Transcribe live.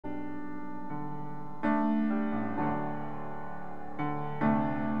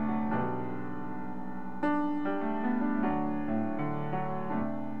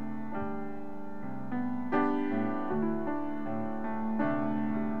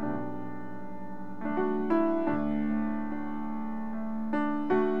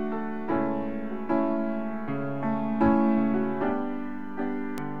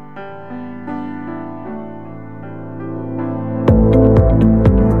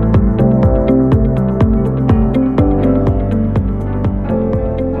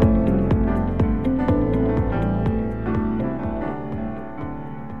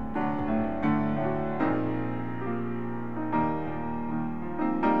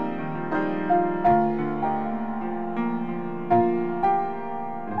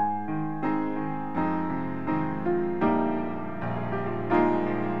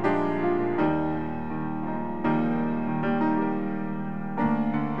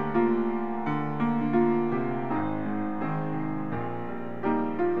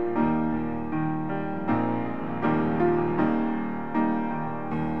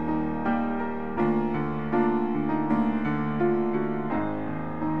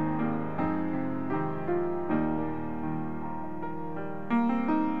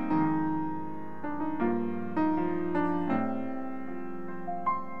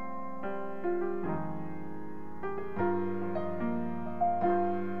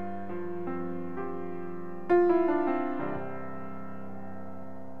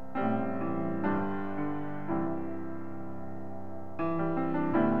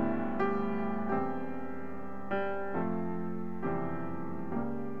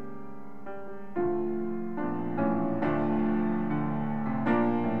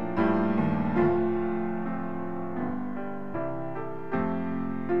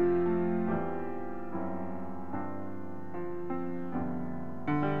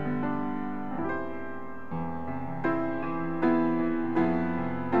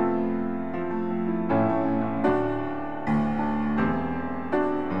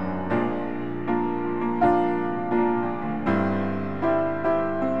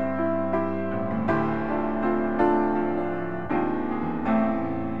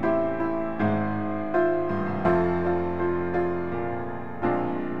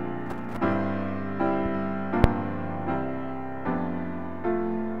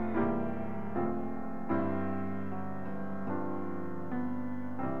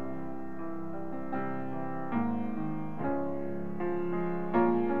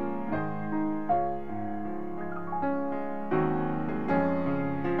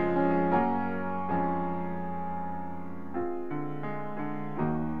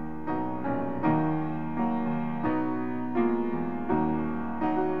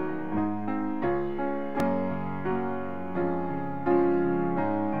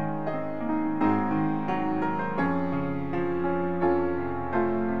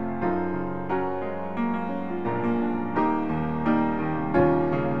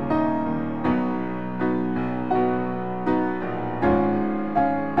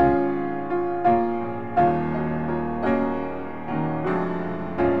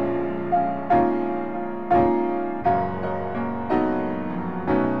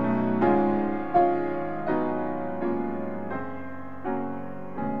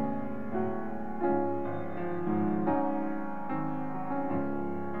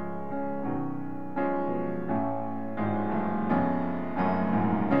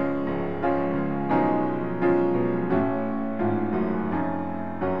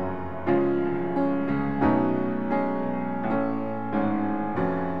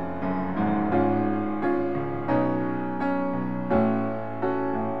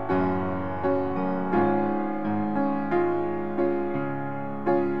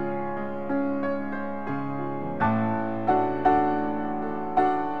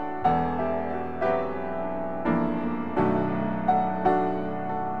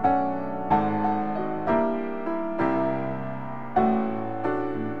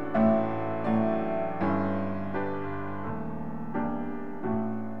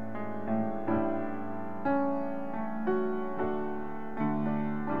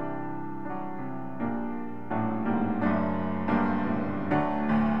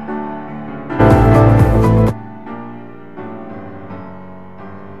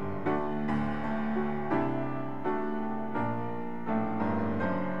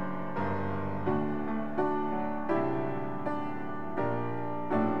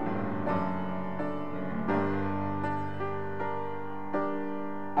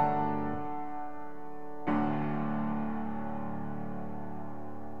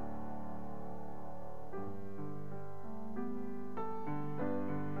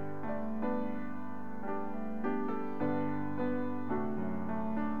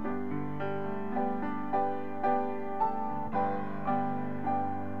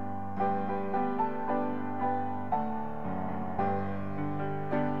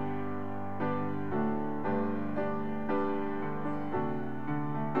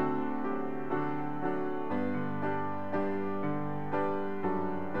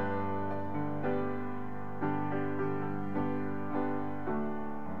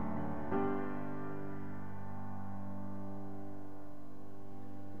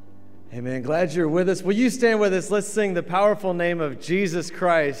Amen. Glad you're with us. Will you stand with us? Let's sing the powerful name of Jesus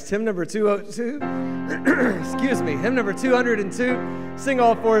Christ. Hymn number 202. Excuse me. Hymn number 202. Sing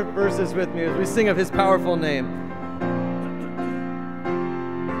all 4 verses with me as we sing of his powerful name.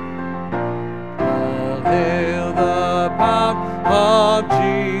 All hail the power of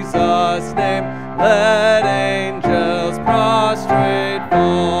Jesus' name. Let angels prostrate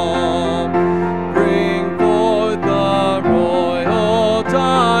fall. Bring forth the royal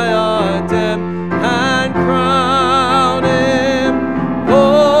diadem and crown him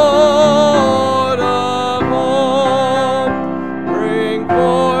Lord of all. Bring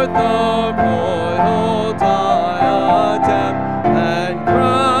forth the royal diadem and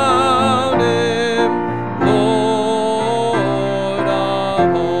crown him Lord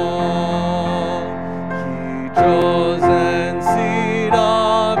of all. Ye chosen seed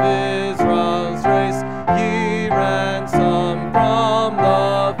of Israel's race, ye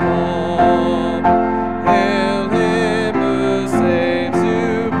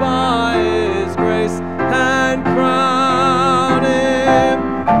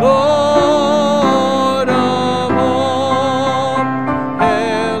Lord of all.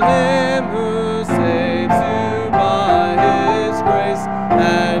 Hail him who saves you by his grace,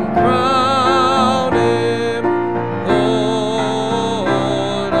 and crown him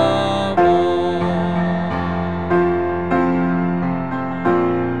Lord of all.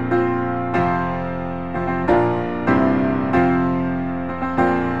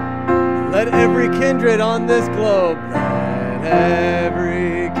 Let every kindred on this globe, let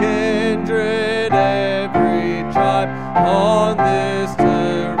every kindred, every tribe on this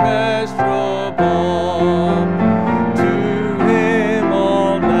terrestrial ball, to him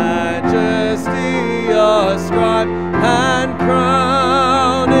all majesty ascribe, and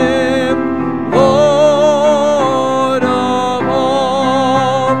crown him Lord of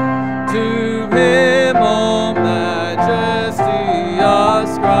all. To him all majesty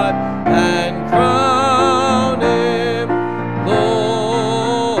ascribe, and crown him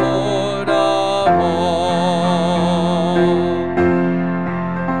Lord of all.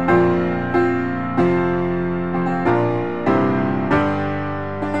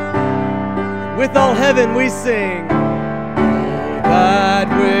 With all heaven we sing, oh, that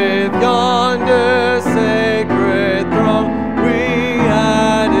with yonder sacred throng we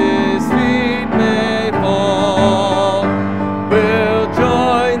at his feet may fall. We'll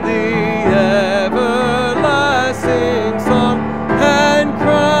join the everlasting song, and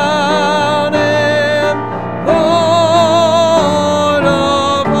crown him Lord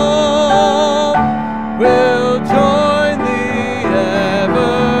of all. We'll join the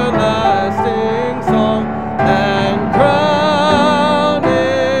everlasting song, and crown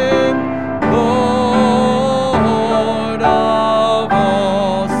him Lord of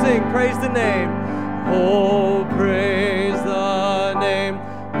all. Sing, praise the name. Oh, praise the name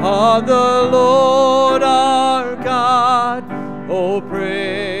of the Lord our God. Oh,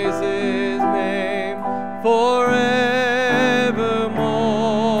 praise his name forevermore.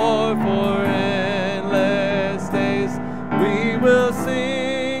 For endless days we will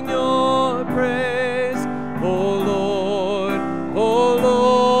sing your praise, O Lord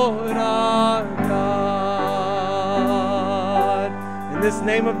our God. And this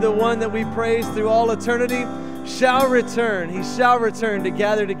name of the one that we praise through all eternity shall return. He shall return to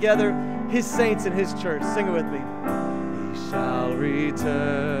gather together his saints in his church. Sing it with me. He shall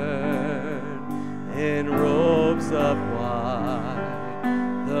return in robes of white.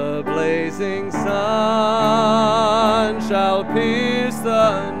 The blazing sun shall pierce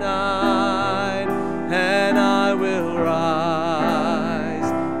the night, and I will rise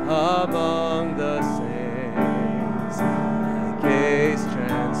among the saints, my gaze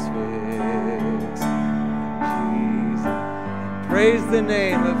transfixed on Jesus. Praise the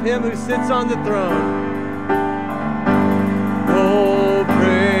name of him who sits on the throne. Oh,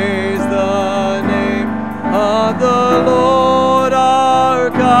 praise the name of the Lord our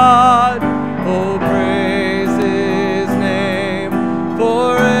God. Oh, praise his name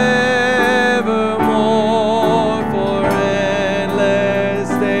forevermore. For endless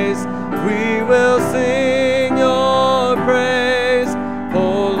days we will sing your praise,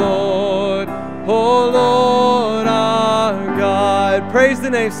 O Lord our God. Praise the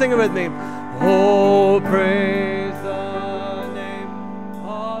name. Sing it with me. Oh, praise the name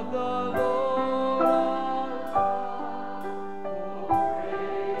of the Lord our God. Oh,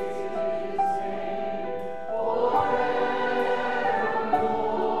 praise his name forevermore.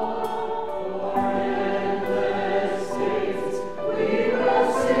 For endless days we will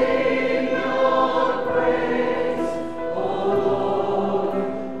sing your praise, O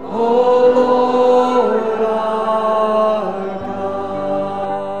Lord our God.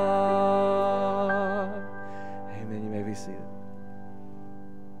 Amen. You may be seated.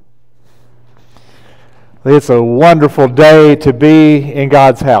 It's a wonderful day to be in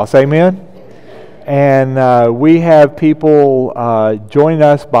God's house. Amen? And we have people joining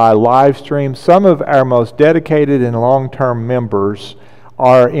us by live stream. Some of our most dedicated and long-term members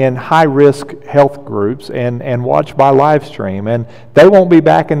are in high-risk health groups and watch by live stream. And they won't be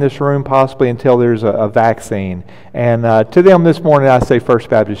back in this room possibly until there's a vaccine. And to them this morning, I say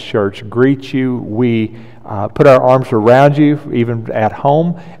First Baptist Church greet you. We put our arms around you, even at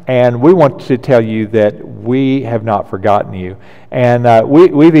home, and we want to tell you that we have not forgotten you. And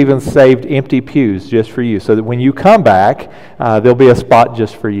we've even saved empty pews just for you, so that when you come back, there'll be a spot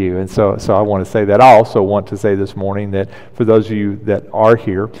just for you. And so I want to say that. I also want to say this morning that for those of you that are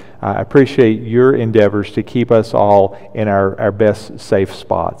here, I appreciate your endeavors to keep us all in our best safe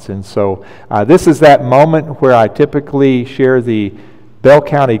spots. And so this is that moment where I typically share the Bell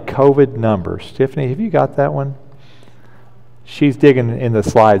County COVID numbers. Tiffany, have you got that one? She's digging in the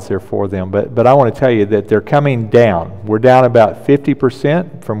slides there for them, but I want to tell you that they're coming down. We're down about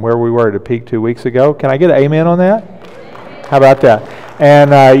 50% from where we were at a peak 2 weeks ago. Can I get an amen on that? How about that?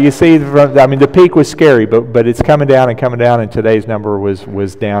 And you see, the peak was scary, but it's coming down, and today's number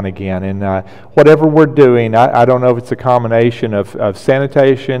was down again. And whatever we're doing, I don't know if it's a combination of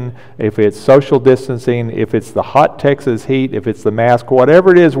sanitation, if it's social distancing, if it's the hot Texas heat, if it's the mask,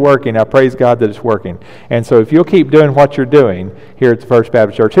 whatever it is working, I praise God that it's working. And so if you'll keep doing what you're doing here at the First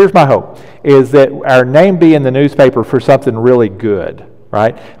Baptist Church, here's my hope, is that our name be in the newspaper for something really good.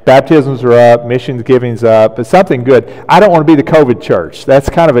 Right? Baptisms are up, missions giving's up, but something good. I don't want to be the COVID church. That's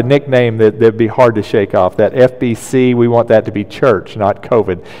kind of a nickname that'd be hard to shake off. That FBC, we want that to be church, not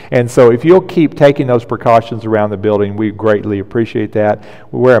COVID. And so if you'll keep taking those precautions around the building, we greatly appreciate that.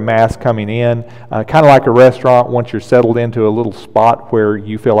 We wear a mask coming in, kind of like a restaurant. Once you're settled into a little spot where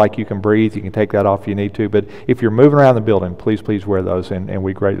you feel like you can breathe, you can take that off if you need to. But if you're moving around the building, please wear those, and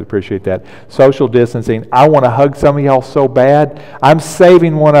we greatly appreciate that. Social distancing. I want to hug some of y'all so bad. I'm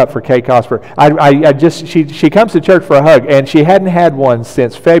saving one up for Kay Cosper. She comes to church for a hug, and she hadn't had one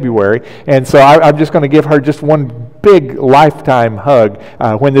since February, and so I'm just going to give her just one big lifetime hug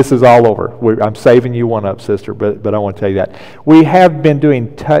when this is all over. I'm saving you one up, sister, but I want to tell you that. We have been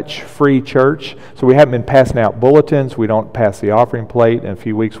doing touch-free church, so we haven't been passing out bulletins. We don't pass the offering plate. In a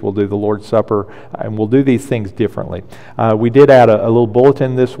few weeks, we'll do the Lord's Supper, and we'll do these things differently. We did add a little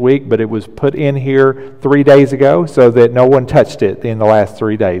bulletin this week, but it was put in here 3 days ago so that no one touched it in the last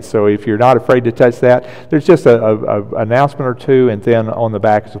 3 days. So if you're not afraid to touch that, there's just an announcement or two, and then on the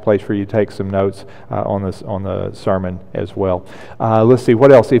back is a place for you to take some notes on the sermon as well. Let's see,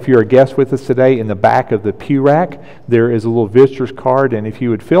 what else? If you're a guest with us today, in the back of the pew rack, there is a little visitor's card, and if you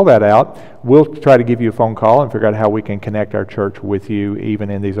would fill that out, we'll try to give you a phone call and figure out how we can connect our church with you even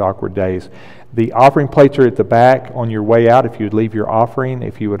in these awkward days. The offering plates are at the back on your way out. If you would leave your offering,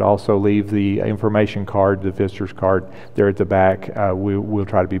 if you would also leave the information card, the visitor's card, there at the back, we'll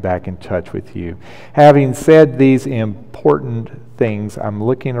try to be back in touch with you. Having said these important things, I'm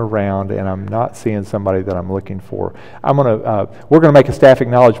looking around and I'm not seeing somebody that I'm looking for. We're gonna make a staff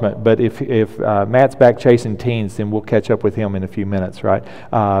acknowledgement, but if Matt's back chasing teens, then we'll catch up with him in a few minutes, right?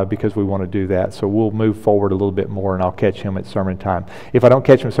 Because we want to do that. So we'll move forward a little bit more, and I'll catch him at sermon time. If I don't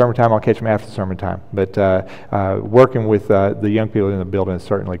catch him at sermon time, I'll catch him after sermon time. But working with the young people in the building is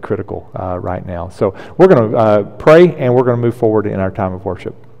certainly critical right now. So we're going to pray, and we're going to move forward in our time of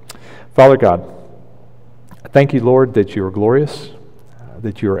worship. Father God, thank you, Lord, that you are glorious,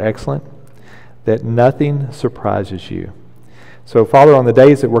 that you are excellent, that nothing surprises you. So, Father, on the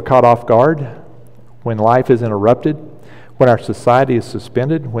days that we're caught off guard, when life is interrupted, when our society is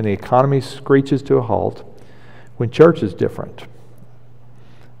suspended, when the economy screeches to a halt, when church is different,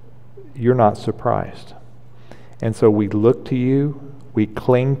 you're not surprised. And so we look to you, we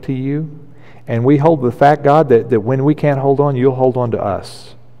cling to you, and we hold the fact, God, that when we can't hold on, you'll hold on to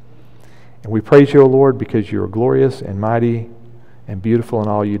us. And we praise you, O Lord, because you are glorious and mighty and beautiful in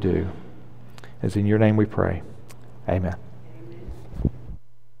all you do. It's in your name we pray. Amen.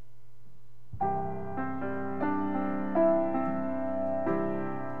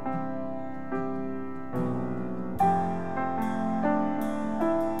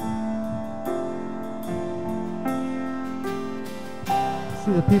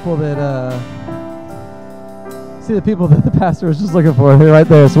 See the people that the pastor was just looking for. They're right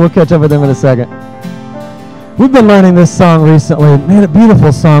there, so we'll catch up with them in a second. We've been learning this song recently. Man, a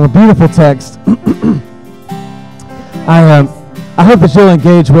beautiful song, a beautiful text. I hope that you'll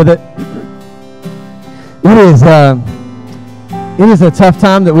engage with it. It is a tough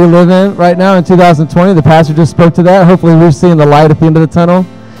time that we live in right now in 2020. The pastor just spoke to that. Hopefully we're seeing the light at the end of the tunnel,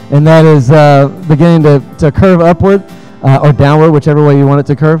 and that is beginning to curve upward or downward, whichever way you want it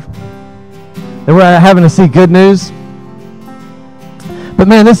to curve. And we're having to see good news. But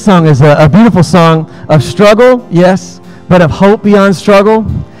man, this song is a beautiful song of struggle, yes, but of hope beyond struggle.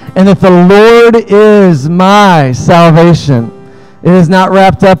 And that the Lord is my salvation. It is not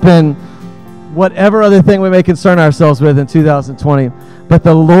wrapped up in whatever other thing we may concern ourselves with in 2020. But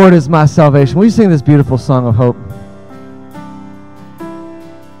the Lord is my salvation. Will you sing this beautiful song of hope?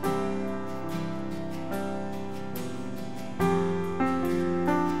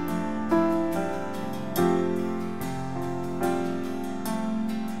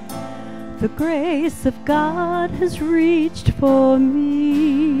 The grace of God has reached for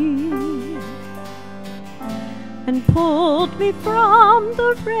me and pulled me from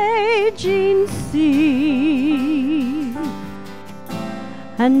the raging sea,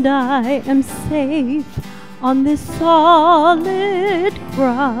 and I am safe on this solid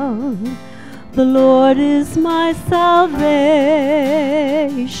ground, The Lord is my salvation.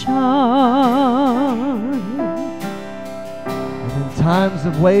 And in times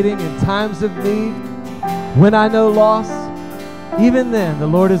of waiting, in times of need, when I know loss, even then, the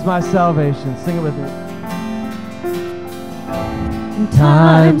Lord is my salvation. Sing it with me. In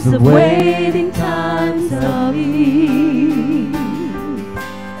times of waiting, times of need,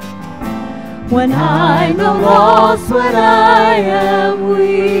 when I know loss, when I am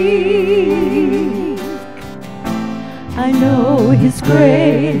weak, I know His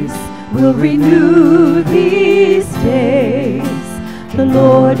grace will renew these days. The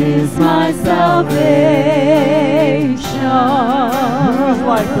Lord is my salvation. Who is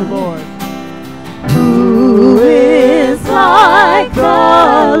like the Lord? Who is like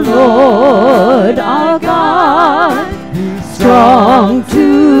the Lord our God? Strong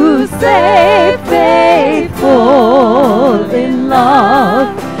to save, faithful in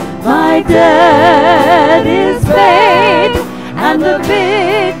love. My debt is paid and the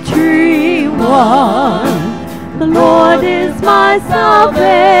victory won. The Lord is my salvation.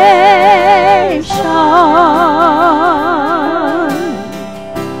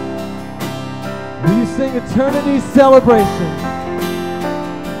 Will you sing Eternity's Celebration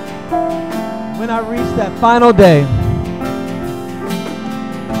when I reach that final day?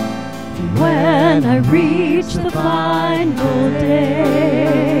 When I reach the final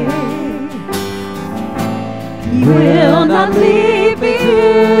day, He will not lead me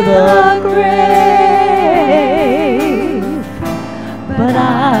to the grave, but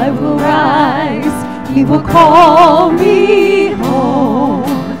I will rise, He will call me home.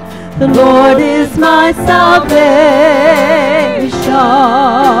 The Lord is my salvation.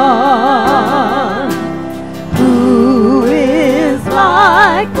 Who is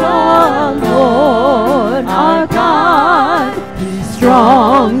like the Lord our God?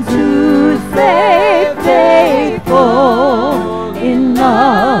 Strong to save, faithful in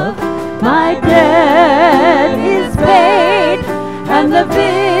love. My debt is paid and the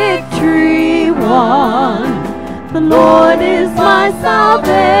victory won. The Lord is my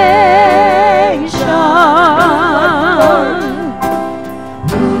salvation.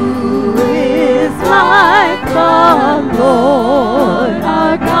 Who is like the Lord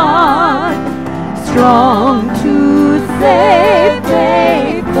our God? Strong to save,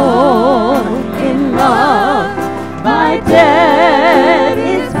 faithful in love. My debt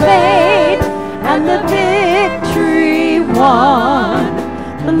is paid and the victory won.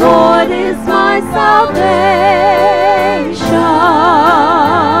 The Lord is my salvation.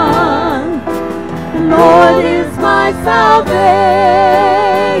 The Lord is my salvation.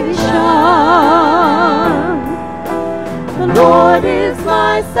 The Lord is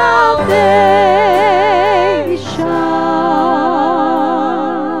my salvation.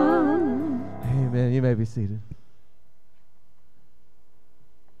 Amen. You may be seated.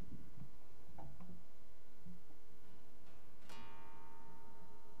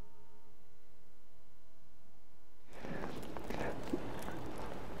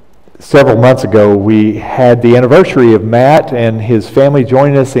 Several months ago, we had the anniversary of Matt and his family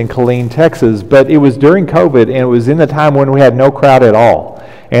joining us in Killeen, Texas, but it was during COVID, and it was in the time when we had no crowd at all.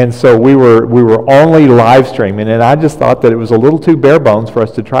 And so we were only live streaming, and I just thought that it was a little too bare bones for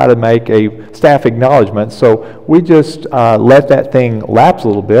us to try to make a staff acknowledgement. So we just let that thing lapse a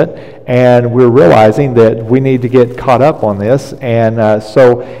little bit, and we're realizing that we need to get caught up on this. And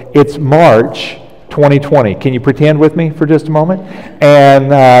so it's March 2020. Can you pretend with me for just a moment?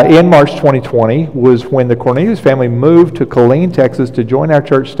 And in March 2020 was when the Cornelius family moved to Killeen, Texas to join our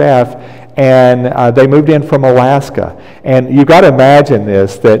church staff, and they moved in from Alaska. And you've got to imagine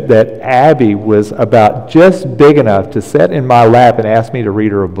this, that Abby was about just big enough to sit in my lap and ask me to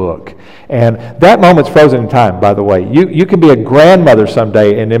read her a book. And that moment's frozen in time, by the way. You can be a grandmother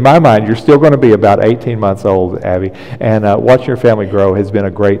someday, and in my mind, you're still going to be about 18 months old, Abby. And watching your family grow has been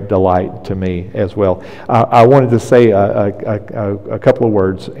a great delight to me as well. I wanted to say a couple of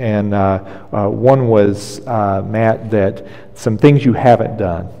words, and one was, Matt, that some things you haven't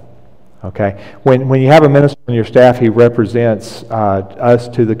done. Okay, when you have a minister on your staff, he represents us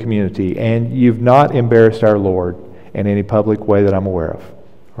to the community, and you've not embarrassed our Lord in any public way that I'm aware of.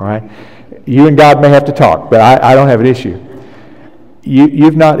 All right, you and God may have to talk, but I don't have an issue.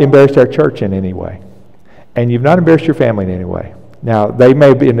 You've not embarrassed our church in any way, and you've not embarrassed your family in any way. Now, they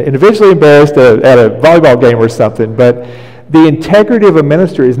may be individually embarrassed at a volleyball game or something, but the integrity of a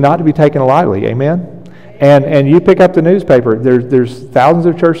minister is not to be taken lightly. Amen. And you pick up the newspaper, there's thousands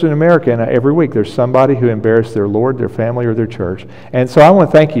of churches in America, and every week there's somebody who embarrassed their Lord, their family, or their church. And so I want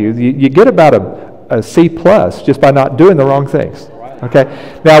to thank you. You get about a C+ just by not doing the wrong things.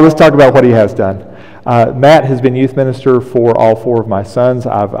 Okay, now let's talk about what he has done. Matt has been youth minister for all 4 of my sons.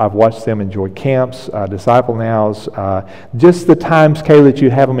 I've watched them enjoy camps, disciple nows, just the times, Kayla, that you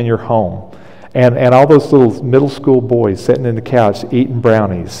have them in your home. And all those little middle school boys sitting in the couch eating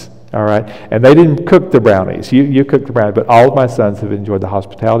brownies. All right, and they didn't cook the brownies. You cooked the brownies, but all of my sons have enjoyed the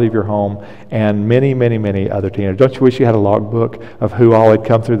hospitality of your home, and many, many, many other teenagers. Don't you wish you had a logbook of who all had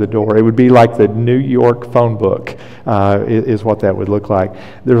come through the door? It would be like the New York phone book, is what that would look like.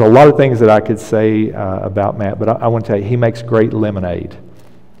 There's a lot of things that I could say about Matt, but I want to tell you, he makes great lemonade.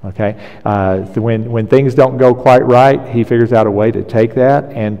 Okay, when things don't go quite right, he figures out a way to take that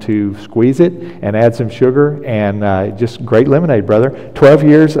and to squeeze it and add some sugar, and just great lemonade, brother. 12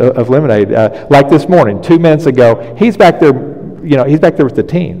 years of lemonade. Like this morning, 2 minutes ago, he's back there. He's back there with the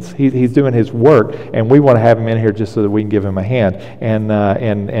teens. He's doing his work, and we want to have him in here just so that we can give him a hand. And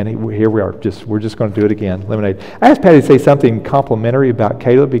here we are. We're just going to do it again. Lemonade. I asked Patty to say something complimentary about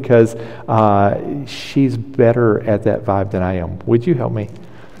Kayla because she's better at that vibe than I am. Would you help me?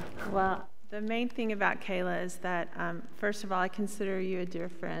 Well, the main thing about Kayla is that, first of all, I consider you a dear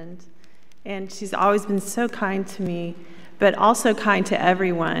friend, and she's always been so kind to me, but also kind to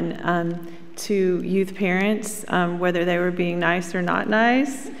everyone, to youth parents, whether they were being nice or not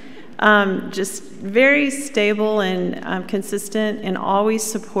nice, just very stable and consistent and always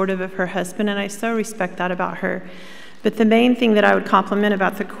supportive of her husband, and I so respect that about her. But the main thing that I would compliment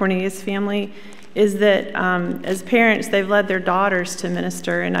about the Cornelius family is that as parents, they've led their daughters to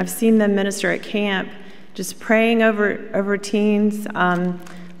minister, and I've seen them minister at camp, just praying over teens,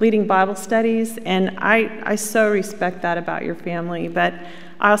 leading Bible studies, and I so respect that about your family. But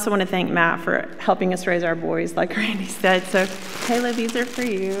I also want to thank Matt for helping us raise our boys, like Randy said. So, Kayla, these are for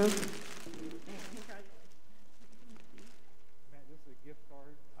you. Matt, this is a gift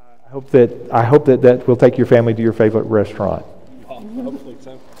card. I hope that will take your family to your favorite restaurant. Hopefully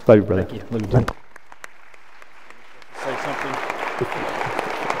so. Love you, brother. Thank you. Love you. Say something.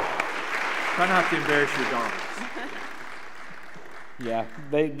 Try not to embarrass your daughters. Yeah,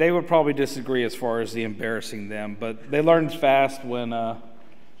 they would probably disagree as far as the embarrassing them, but they learned fast when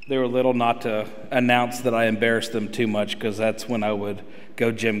they were little not to announce that I embarrassed them too much, because that's when I would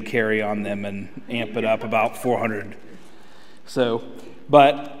go Jim Carrey on them and amp it up about 400. So,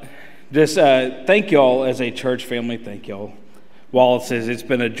 but just thank y'all as a church family. Thank y'all. Wallace says it's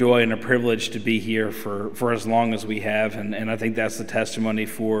been a joy and a privilege to be here for as long as we have, and I think that's the testimony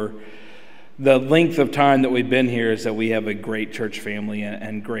for the length of time that we've been here, is that we have a great church family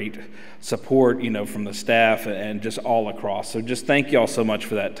and great support, from the staff and just all across. So just thank y'all so much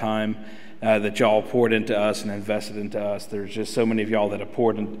for that time that y'all poured into us and invested into us. There's just so many of y'all that have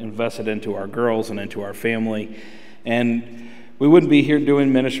poured and invested into our girls and into our family, and we wouldn't be here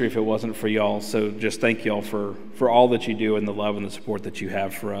doing ministry if it wasn't for y'all. So just thank y'all for all that you do and the love and the support that you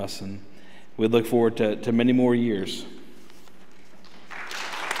have for us. And we look forward to many more years.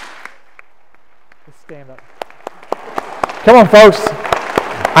 Let's stand up. Come on, folks.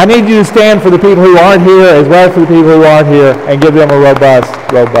 I need you to stand for the people who aren't here as well as for the people who aren't here, and give them a robust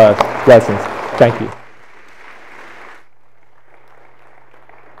blessings. Thank you.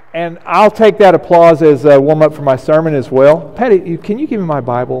 And I'll take that applause as a warm-up for my sermon as well. Patty, can you give me my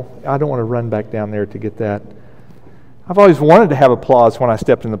Bible? I don't want to run back down there to get that. I've always wanted to have applause when I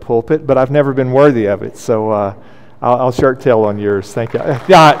stepped in the pulpit, but I've never been worthy of it. So I'll shirt tail on yours. Thank you.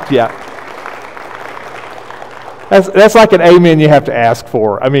 Yeah. That's like an amen you have to ask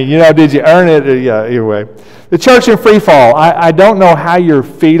for. I mean, did you earn it? Yeah, anyway. The church in free fall. I don't know how you're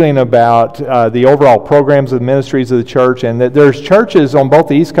feeling about the overall programs and ministries of the church, and that there's churches on both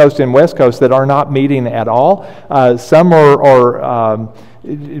the East Coast and West Coast that are not meeting at all. Some are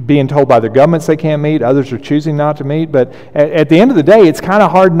being told by their governments they can't meet. Others are choosing not to meet. But at the end of the day, it's kind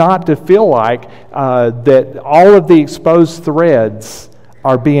of hard not to feel like that all of the exposed threads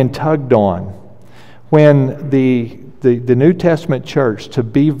are being tugged on. When the New Testament church, to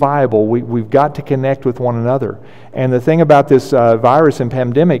be viable, we've got to connect with one another. And the thing about this virus and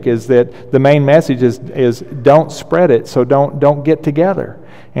pandemic is that the main message is don't spread it, so don't get together.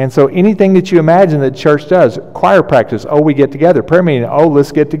 And so anything that you imagine that church does, choir practice, we get together. Prayer meeting,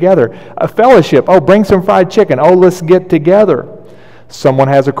 let's get together. A fellowship, bring some fried chicken, let's get together. Someone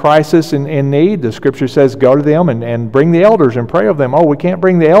has a crisis in need, the scripture says go to them and bring the elders and pray over them. We can't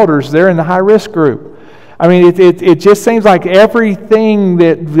bring the elders, they're in the high-risk group. I mean, it just seems like everything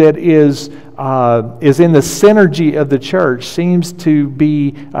that is in the synergy of the church seems to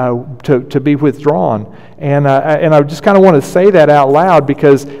be withdrawn, And I just kind of want to say that out loud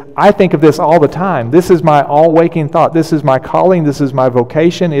because I think of this all the time. This is my all-waking thought. This is my calling. This is my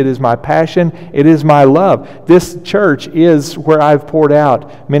vocation. It is my passion. It is my love. This church is where I've poured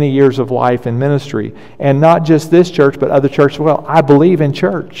out many years of life and ministry. And not just this church, but other churches as well. I believe in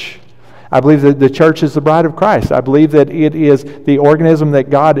church. I believe that the church is the bride of Christ. I believe that it is the organism that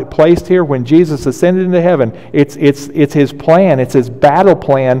God placed here when Jesus ascended into heaven. It's His plan. It's His battle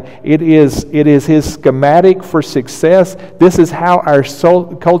plan. It is His schematic for success. This is how our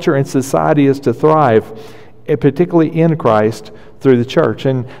culture and society is to thrive, particularly in Christ through the church.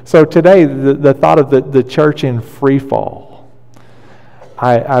 And so today, the thought of the church in free fall.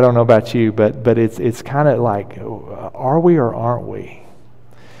 I don't know about you, but it's kind of like, are we or aren't we?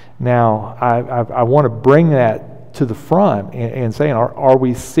 Now, I want to bring that to the front and saying, are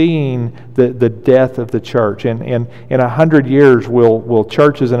we seeing the death of the church? And in 100 years, will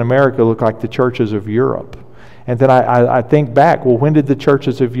churches in America look like the churches of Europe? And then I think back, well, when did the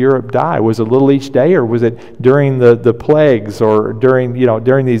churches of Europe die? Was it little each day, or was it during the plagues, or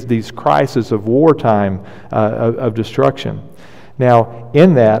during these crises of wartime of destruction? Now,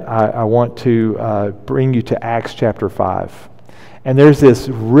 in that, I want to bring you to Acts chapter 5. And there's this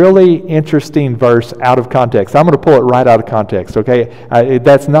really interesting verse out of context. I'm going to pull it right out of context, okay?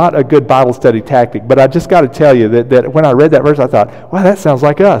 That's not a good Bible study tactic, but I just got to tell you that when I read that verse, I thought, wow, that sounds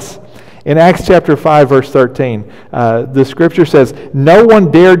like us. In Acts chapter 5, verse 13, the scripture says, no one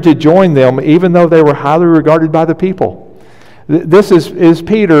dared to join them, even though they were highly regarded by the people. This is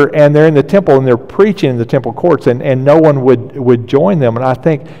Peter, and they're in the temple, and they're preaching in the temple courts, and no one would join them. And I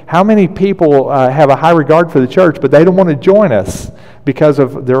think, how many people have a high regard for the church, but they don't want to join us because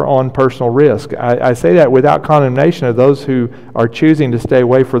of their own personal risk? I say that without condemnation of those who are choosing to stay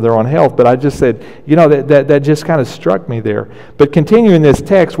away for their own health, but I just said, that just kind of struck me there. But continuing this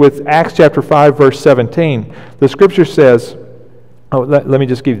text with Acts chapter 5, verse 17, the scripture says, let me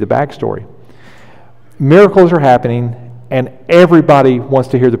just give you the backstory. Miracles are happening, and everybody wants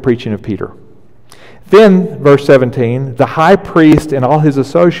to hear the preaching of Peter. Then, verse 17, the high priest and all his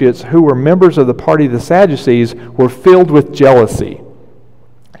associates, who were members of the party of the Sadducees, were filled with jealousy.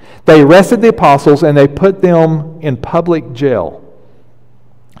 They arrested the apostles and they put them in public jail.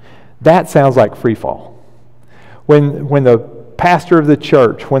 That sounds like free fall. When the pastor of the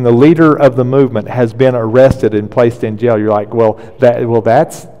church, when the leader of the movement has been arrested and placed in jail, you're like,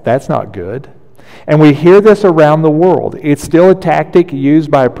 that's not good. And we hear this around the world. It's still a tactic used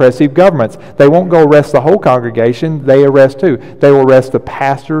by oppressive governments. They won't go arrest the whole congregation. They arrest who? They will arrest the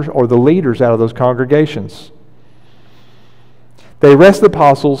pastors or the leaders out of those congregations. They arrest the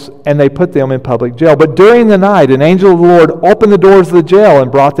apostles and they put them in public jail. But during the night, an angel of the Lord opened the doors of the jail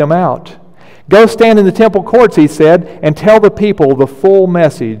and brought them out. Go stand in the temple courts, he said, and tell the people the full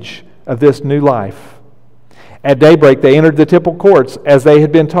message of this new life. At daybreak, they entered the temple courts as they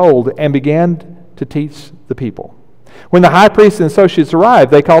had been told and began to teach the people. When the high priests and associates arrived,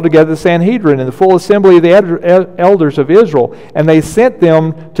 they called together the Sanhedrin and the full assembly of the elders of Israel, and they sent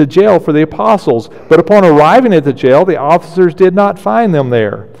them to jail for the apostles. But upon arriving at the jail, the officers did not find them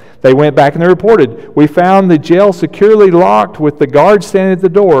there. They went back and they reported, we found the jail securely locked with the guards standing at the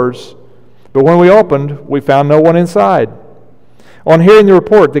doors, but when we opened, we found no one inside. On hearing the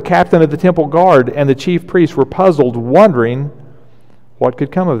report, the captain of the temple guard and the chief priests were puzzled, wondering what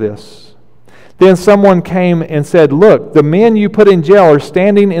could come of this. Then someone came and said, look, the men you put in jail are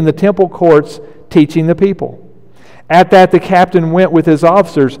standing in the temple courts teaching the people. At that, the captain went with his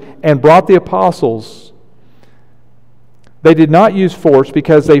officers and brought the apostles. They did not use force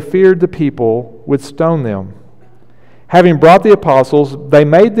because they feared the people would stone them. Having brought the apostles, they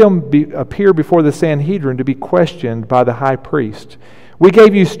made them appear before the Sanhedrin to be questioned by the high priest. We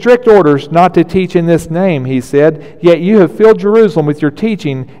gave you strict orders not to teach in this name, he said, yet you have filled Jerusalem with your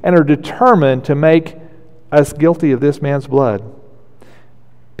teaching and are determined to make us guilty of this man's blood.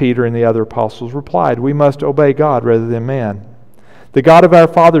 Peter and the other apostles replied, we must obey God rather than man. The God of our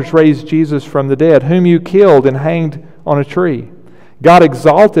fathers raised Jesus from the dead, whom you killed and hanged on a tree. God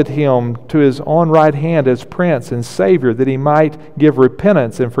exalted him to his own right hand as Prince and Savior, that he might give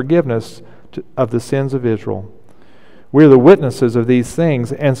repentance and forgiveness of the sins of Israel. We are the witnesses of these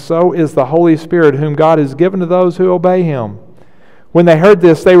things, and so is the Holy Spirit, whom God has given to those who obey him. When they heard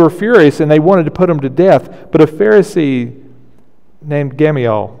this, they were furious, and they wanted to put him to death. But a Pharisee named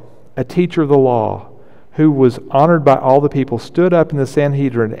Gamaliel, a teacher of the law, who was honored by all the people, stood up in the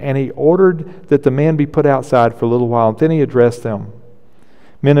Sanhedrin, and he ordered that the men be put outside for a little while. And then he addressed them.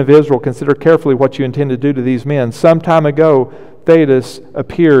 Men of Israel, consider carefully what you intend to do to these men. Some time ago, Theudas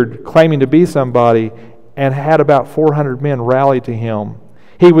appeared, claiming to be somebody, and had about 400 men rally to him.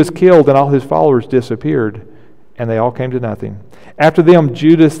 He was killed, and all his followers disappeared, and they all came to nothing. After them,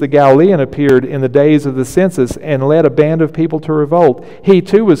 Judas the Galilean appeared in the days of the census and led a band of people to revolt. He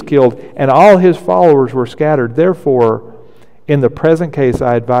too was killed, and all his followers were scattered. Therefore, in the present case,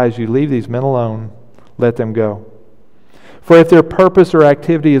 I advise you, leave these men alone. Let them go. For if their purpose or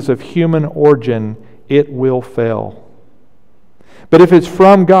activity is of human origin, it will fail. But if it's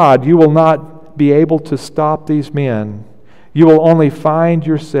from God, you will not be able to stop these men. You will only find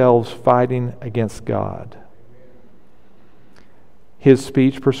yourselves fighting against God. His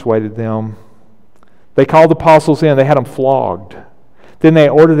speech persuaded them. They called the apostles in. They had them flogged. Then they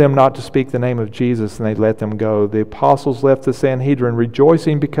ordered them not to speak the name of Jesus, and they let them go. The apostles left the Sanhedrin,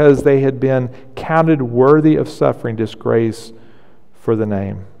 rejoicing because they had been counted worthy of suffering disgrace for the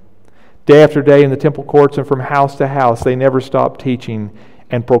name. Day after day in the temple courts and from house to house, they never stopped teaching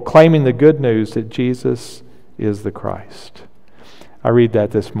and proclaiming the good news that Jesus is the Christ. I read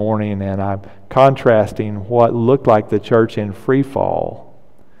that this morning, and I'm contrasting what looked like the church in free fall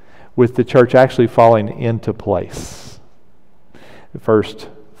with the church actually falling into place. The first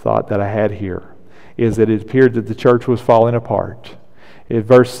thought that I had here is that it appeared that the church was falling apart. In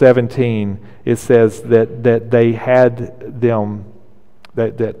verse 17, it says that they had them,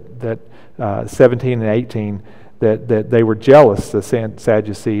 that 17 and 18, that they were jealous, the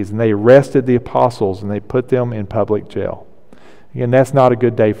Sadducees, and they arrested the apostles and they put them in public jail. And that's not a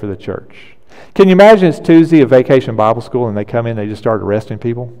good day for the church. Can you imagine it's Tuesday of Vacation Bible School and they come in and they just start arresting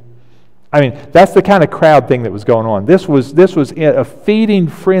people? I mean, that's the kind of crowd thing that was going on. This was a feeding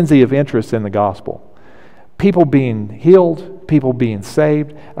frenzy of interest in the gospel. People being healed, people being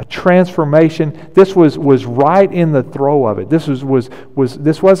saved, a transformation. This was right in the throe of it. This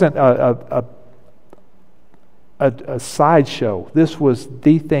wasn't a sideshow. This was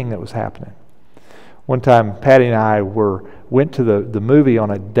the thing that was happening. One time, Patty and I went to the movie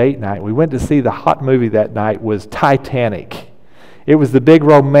on a date night. We went to see the hot movie that night was Titanic. It was the big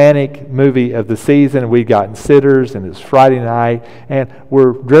romantic movie of the season. We'd gotten sitters, and it was Friday night. And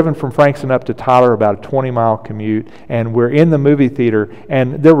we're driven from Frankston up to Tyler, about a 20-mile commute. And we're in the movie theater,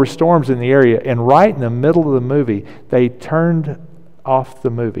 and there were storms in the area. And right in the middle of the movie, they turned off the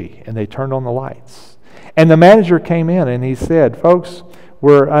movie, and they turned on the lights. And the manager came in, and he said, "Folks,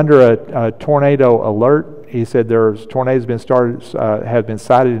 we're under a tornado alert." He said there's tornadoes have been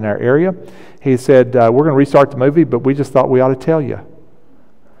sighted in our area. He said, we're going to restart the movie, but we just thought we ought to tell you.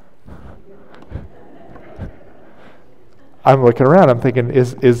 I'm looking around. I'm thinking,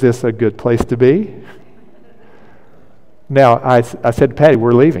 is this a good place to be? Now, I said to Patty,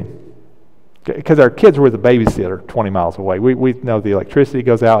 we're leaving. Because our kids were with a babysitter 20 miles away. We know the electricity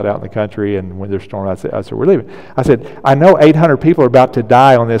goes out in the country, and when there's storm, I said, we're leaving. I said, I know 800 people are about to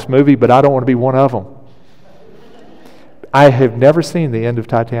die on this movie, but I don't want to be one of them. I have never seen the end of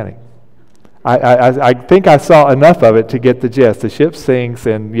Titanic. I think I saw enough of it to get the gist. The ship sinks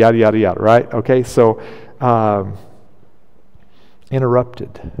and yada, yada, yada, right? Okay, so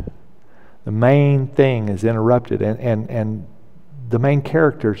interrupted. The main thing is interrupted, and the main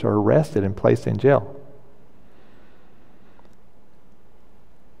characters are arrested and placed in jail.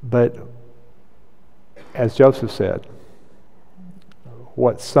 But as Joseph said,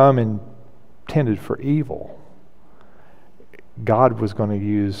 what some intended for evil, God was going to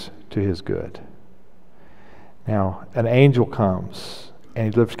use to his good. Now, an angel comes and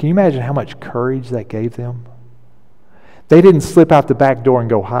he delivers. Can you imagine how much courage that gave them? They didn't slip out the back door and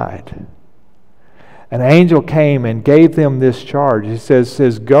go hide. An angel came and gave them this charge. He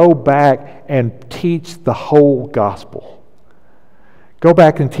says, go back and teach the whole gospel. Go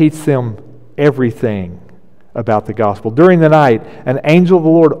back and teach them everything about the gospel. During the night, an angel of the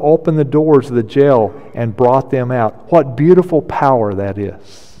Lord opened the doors of the jail and brought them out. What beautiful power that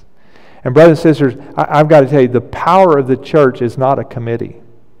is. And brothers and sisters, I've got to tell you, the power of the church is not a committee.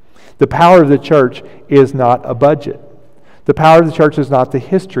 The power of the church is not a budget. The power of the church is not the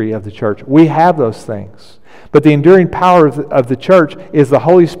history of the church. We have those things. But the enduring power of the church is the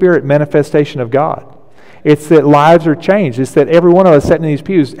Holy Spirit manifestation of God. It's that lives are changed. It's that every one of us sitting in these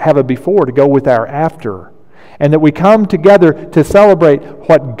pews have a before to go with our after. And that we come together to celebrate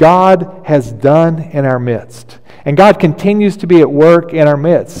what God has done in our midst. And God continues to be at work in our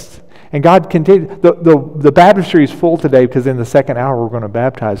midst. And God continues, the baptistry is full today because in the second hour we're going to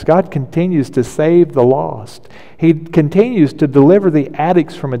baptize. God continues to save the lost. He continues to deliver the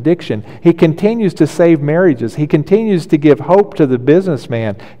addicts from addiction. He continues to save marriages. He continues to give hope to the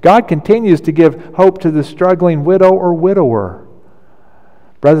businessman. God continues to give hope to the struggling widow or widower.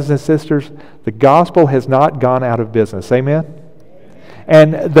 Brothers and sisters, the gospel has not gone out of business. Amen?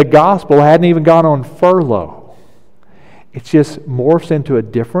 And the gospel hadn't even gone on furlough. It just morphs into a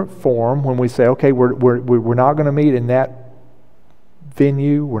different form when we say, okay, we're not going to meet in that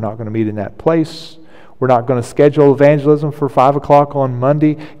venue. We're not going to meet in that place. We're not going to schedule evangelism for 5 o'clock on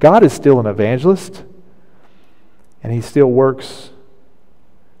Monday. God is still an evangelist, and He still works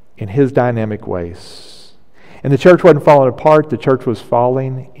in His dynamic ways. And the church wasn't falling apart. The church was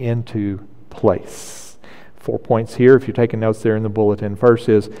falling into place. 4 points here, if you're taking notes there in the bulletin. First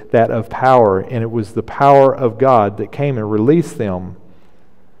is that of power, and it was the power of God that came and released them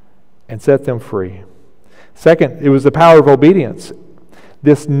and set them free. Second, it was the power of obedience.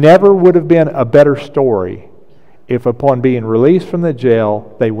 This never would have been a better story if upon being released from the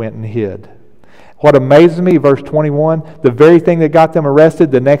jail, they went and hid. What amazes me, verse 21, the very thing that got them arrested,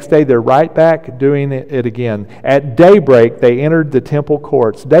 the next day they're right back doing it again. At daybreak, they entered the temple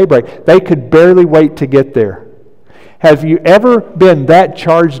courts. Daybreak, they could barely wait to get there. Have you ever been that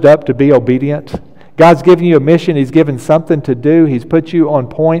charged up to be obedient? God's given you a mission. He's given something to do. He's put you on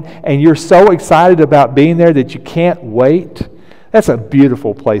point, and you're so excited about being there that you can't wait. That's a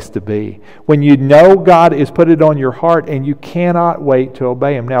beautiful place to be. When you know God has put it on your heart and you cannot wait to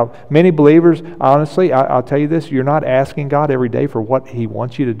obey Him. Now, many believers, honestly, I'll tell you this, you're not asking God every day for what He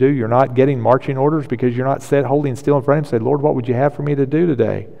wants you to do. You're not getting marching orders because you're not holding still in front of Him and say, Lord, what would you have for me to do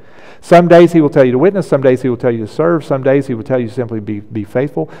today? Some days He will tell you to witness. Some days He will tell you to serve. Some days He will tell you to simply be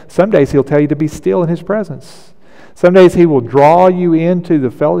faithful. Some days He'll tell you to be still in His presence. Some days He will draw you into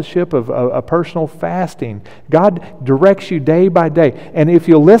the fellowship of a personal fasting. God directs you day by day. And if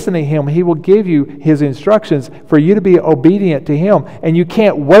you'll listen to Him, He will give you His instructions for you to be obedient to Him. And you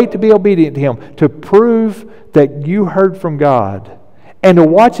can't wait to be obedient to Him, to prove that you heard from God and to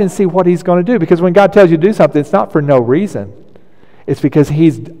watch and see what He's going to do. Because when God tells you to do something, it's not for no reason. It's because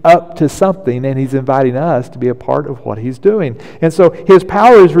He's up to something and He's inviting us to be a part of what He's doing. And so His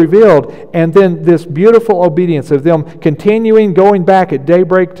power is revealed, and then this beautiful obedience of them continuing, going back at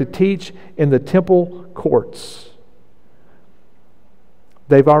daybreak to teach in the temple courts.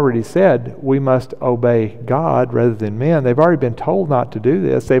 They've already said we must obey God rather than men. They've already been told not to do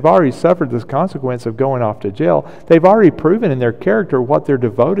this. They've already suffered this consequence of going off to jail. They've already proven in their character what they're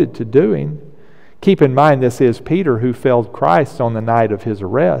devoted to doing. Keep in mind, this is Peter who failed Christ on the night of his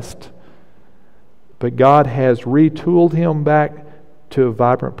arrest. But God has retooled him back to a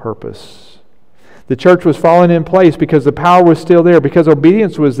vibrant purpose. The church was falling in place because the power was still there, because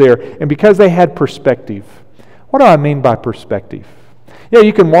obedience was there, and because they had perspective. What do I mean by perspective? Yeah,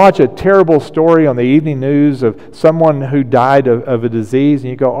 you can watch a terrible story on the evening news of someone who died of a disease, and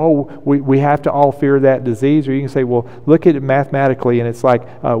you go, oh, we have to all fear that disease. Or you can say, well, look at it mathematically, and it's like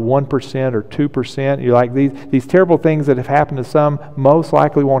 1% or 2%. You're like, these terrible things that have happened to some most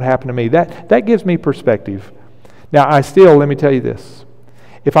likely won't happen to me. That gives me perspective. Now, let me tell you this.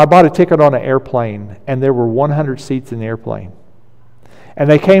 If I bought a ticket on an airplane, and there were 100 seats in the airplane, and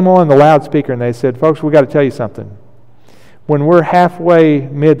they came on the loudspeaker, and they said, folks, we got to tell you something. When we're halfway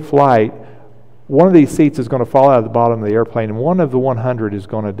mid-flight, one of these seats is going to fall out of the bottom of the airplane, and one of the 100 is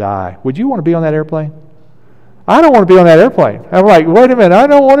going to die. Would you want to be on that airplane? I don't want to be on that airplane. I'm like, wait a minute, I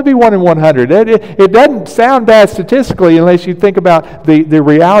don't want to be 1 in 100. It doesn't sound bad statistically unless you think about the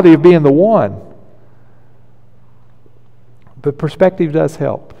reality of being the one. But perspective does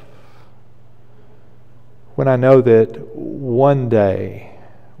help. When I know that one day,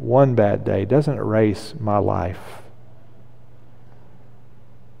 one bad day, doesn't erase my life.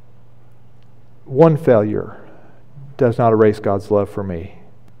 One failure does not erase God's love for me.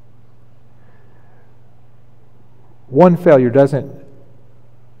 One failure doesn't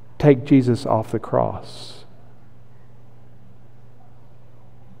take Jesus off the cross.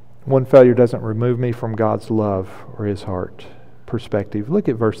 One failure doesn't remove me from God's love or His heart. Perspective. Look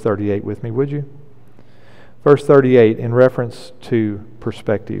at verse 38 with me, would you? Verse 38 in reference to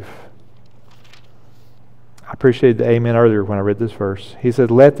perspective. I appreciated the amen earlier when I read this verse. He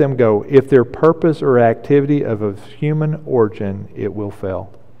said, let them go. If their purpose or activity of a human origin, it will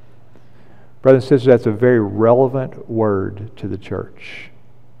fail. Brothers and sisters, that's a very relevant word to the church.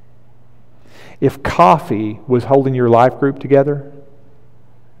 If coffee was holding your life group together,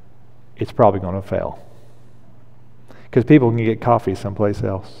 it's probably going to fail. Because people can get coffee someplace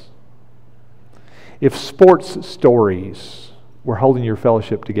else. If sports stories were holding your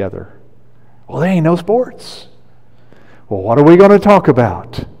fellowship together, well, there ain't no sports. Well, what are we going to talk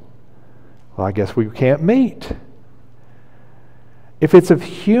about? Well, I guess we can't meet. If it's of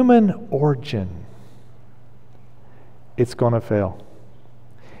human origin, it's going to fail.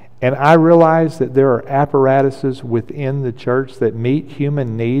 And I realize that there are apparatuses within the church that meet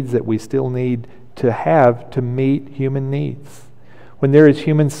human needs that we still need to have to meet human needs. When there is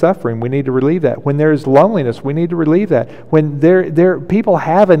human suffering, we need to relieve that. When there is loneliness, we need to relieve that. When people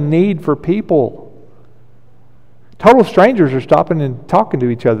have a need for people. Total strangers are stopping and talking to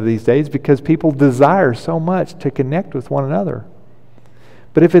each other these days because people desire so much to connect with one another.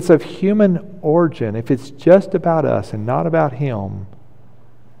 But if it's of human origin, if it's just about us and not about Him,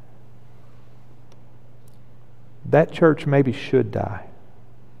 that church maybe should die.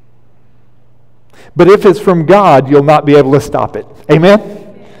 But if it's from God, you'll not be able to stop it.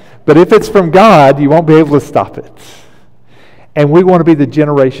 Amen? But if it's from God, you won't be able to stop it. And we want to be the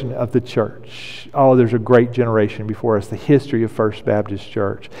generation of the church. Oh, there's a great generation before us, the history of First Baptist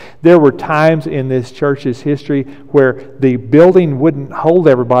Church. There were times in this church's history where the building wouldn't hold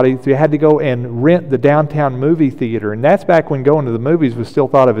everybody, so you had to go and rent the downtown movie theater. And that's back when going to the movies was still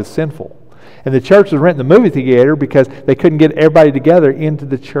thought of as sinful. And the church was renting the movie theater because they couldn't get everybody together into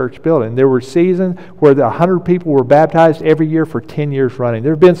the church building. There were seasons where 100 people were baptized every year for 10 years running.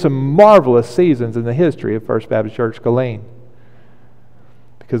 There have been some marvelous seasons in the history of First Baptist Church Killeen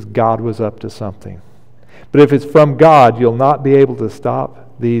because God was up to something. But if it's from God, you'll not be able to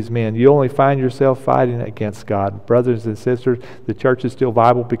stop these men. You only find yourself fighting against God. Brothers and sisters, the church is still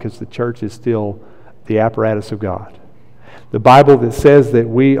viable because the church is still the apparatus of God. The Bible that says that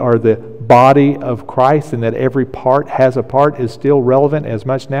we are the body of Christ and that every part has a part is still relevant as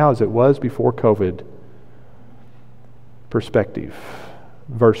much now as it was before COVID. Perspective.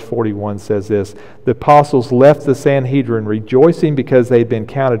 Verse 41 says this, the apostles left the Sanhedrin rejoicing because they had been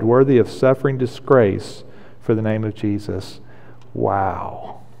counted worthy of suffering disgrace for the name of Jesus.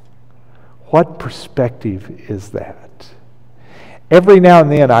 Wow. What perspective is that? Every now and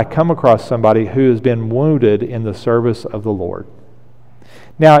then I come across somebody who has been wounded in the service of the Lord.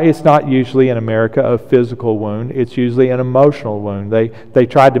 Now, it's not usually in America a physical wound. It's usually an emotional wound. They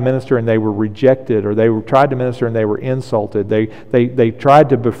tried to minister and they were rejected, or they tried to minister and they were insulted. They tried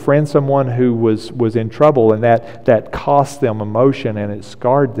to befriend someone who was in trouble, and that cost them emotion and it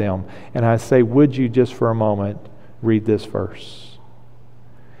scarred them. And I say, would you just for a moment read this verse?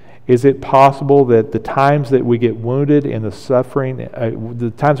 Is it possible that the times that we get wounded in the suffering,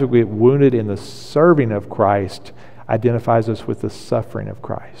 the times that we get wounded in the serving of Christ identifies us with the suffering of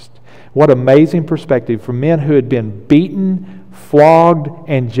Christ? What amazing perspective for men who had been beaten, flogged,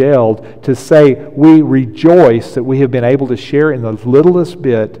 and jailed to say, we rejoice that we have been able to share in the littlest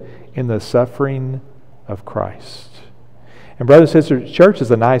bit in the suffering of Christ. And brothers and sisters, church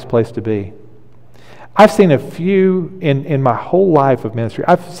is a nice place to be. I've seen a few, in my whole life of ministry,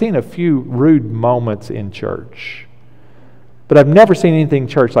 I've seen a few rude moments in church. But I've never seen anything in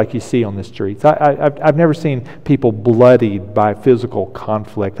church like you see on the streets. I've never seen people bloodied by physical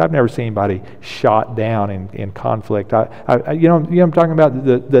conflict. I've never seen anybody shot down in conflict. You know I'm talking about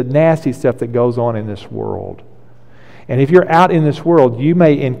the nasty stuff that goes on in this world. And if you're out in this world, you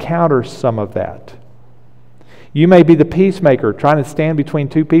may encounter some of that. You may be the peacemaker trying to stand between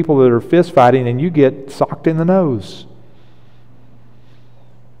two people that are fist fighting and you get socked in the nose.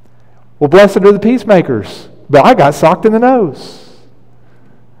 Well, blessed are the peacemakers, but I got socked in the nose.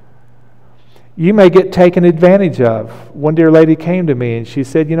 You may get taken advantage of. One dear lady came to me and she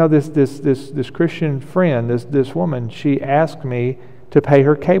said, you know, this Christian friend, this woman, she asked me to pay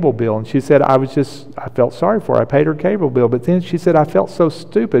her cable bill. And she said, I felt sorry for her. I paid her cable bill. But then she said, I felt so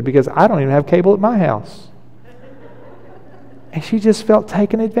stupid because I don't even have cable at my house. And she just felt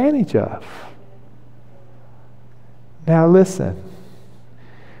taken advantage of. Now listen,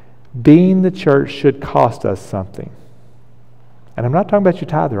 being the church should cost us something. And I'm not talking about your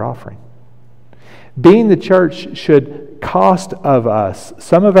tithe or offering. Being the church should cost of us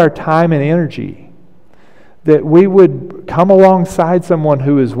some of our time and energy, that we would come alongside someone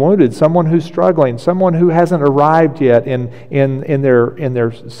who is wounded, someone who's struggling, someone who hasn't arrived yet in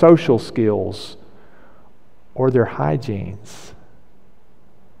their social skills or their hygienes.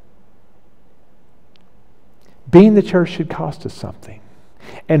 Being the church should cost us something.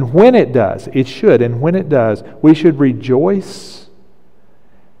 And when it does, it should, and when it does, we should rejoice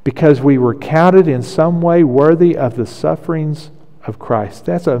because we were counted in some way worthy of the sufferings of Christ.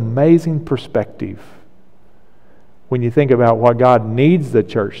 That's an amazing perspective when you think about what God needs the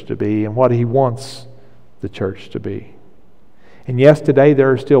church to be and what He wants the church to be. And yes, today there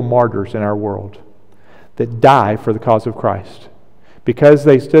are still martyrs in our world that die for the cause of Christ. Because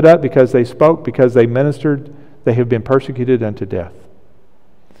they stood up, because they spoke, because they ministered, they have been persecuted unto death.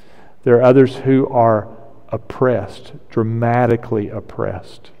 There are others who are oppressed, dramatically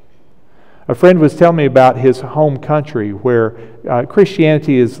oppressed. A friend was telling me about his home country where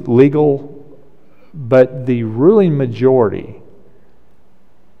Christianity is legal, but the ruling majority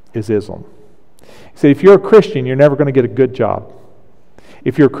is Islam. He said, if you're a Christian, you're never going to get a good job.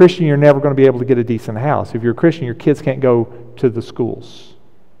 If you're a Christian, you're never going to be able to get a decent house. If you're a Christian, your kids can't go to the schools.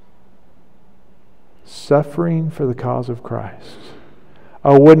 Suffering for the cause of Christ.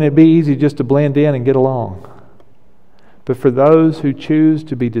 Oh, wouldn't it be easy just to blend in and get along? But for those who choose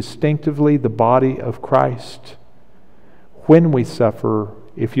to be distinctively the body of Christ, when we suffer,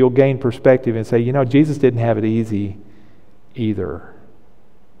 if you'll gain perspective and say, you know, Jesus didn't have it easy either.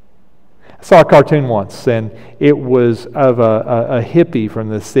 I saw a cartoon once, and it was of a hippie from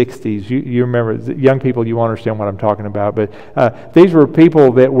the 60s. You remember, young people, you understand what I'm talking about. But these were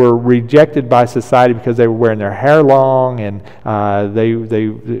people that were rejected by society because they were wearing their hair long, and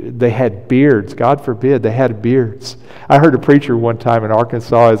they had beards. God forbid, they had beards. I heard a preacher one time in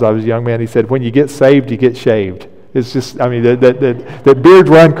Arkansas as I was a young man. He said, when you get saved, you get shaved. It's just, I mean, that beards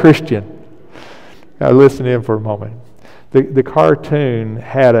were unchristian. Now listen to him for a moment. The cartoon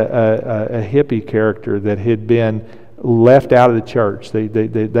had a hippie character that had been left out of the church. They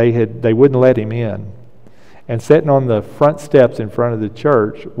wouldn't let him in. And sitting on the front steps in front of the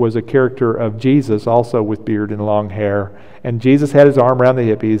church was a character of Jesus, also with beard and long hair. And Jesus had his arm around the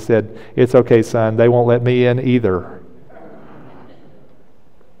hippie. He said, "It's okay, son. They won't let me in either."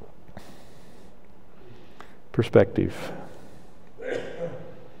 Perspective.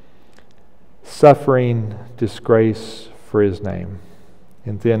 Suffering, disgrace for his name.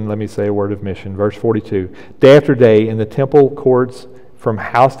 And then let me say a word of mission. Verse 42. Day after day in the temple courts, from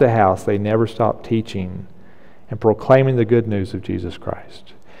house to house, they never stopped teaching and proclaiming the good news of Jesus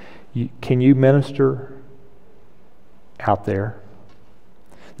Christ. Can you minister out there?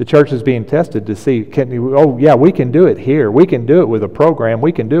 The church is being tested to see, we can do it here. We can do it with a program.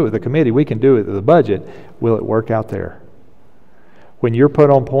 We can do it with a committee. We can do it with a budget. Will it work out there? When you're put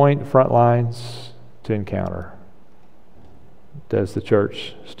on point, front lines to encounter, does the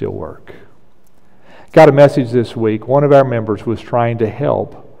church still work? Got a message this week. One of our members was trying to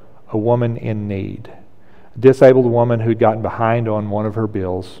help a woman in need, a disabled woman who'd gotten behind on one of her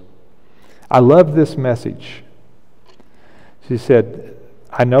bills. I loved this message. She said,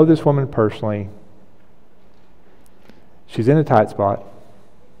 I know this woman personally. She's in a tight spot.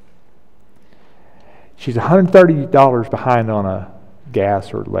 She's $130 behind on a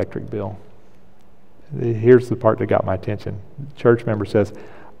gas or electric bill. Here's the part that got my attention. The church member says,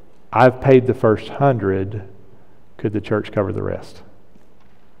 I've paid the first 100. Could the church cover the rest?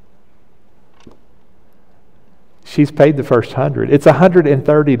 She's paid the first 100. It's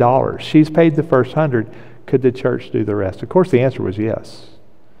 $130. She's paid the first 100. Could the church do the rest? Of course, the answer was yes.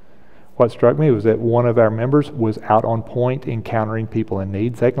 What struck me was that one of our members was out on point encountering people in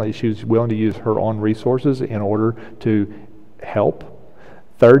need. Secondly, she was willing to use her own resources in order to help.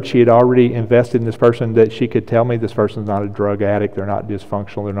 Third, she had already invested in this person that she could tell me this person's not a drug addict, they're not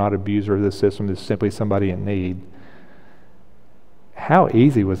dysfunctional, they're not an abuser of the system, they're simply somebody in need. How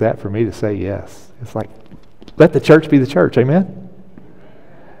easy was that for me to say yes? It's like, let the church be the church, amen?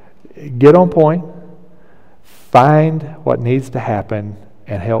 Get on point, find what needs to happen,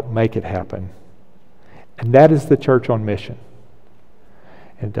 and help make it happen. And that is the church on mission.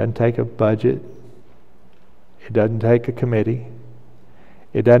 It doesn't take a budget. It doesn't take a committee.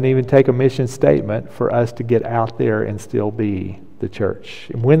 It doesn't even take a mission statement for us to get out there and still be the church.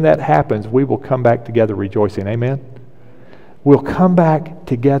 And when that happens, we will come back together rejoicing. Amen? We'll come back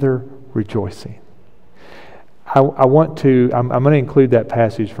together rejoicing. I'm going to include that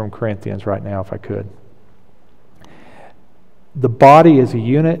passage from Corinthians right now if I could. The body is a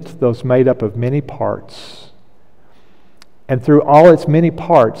unit that's made up of many parts. And through all its many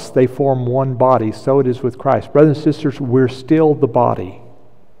parts, they form one body. So it is with Christ. Brothers and sisters, we're still the body.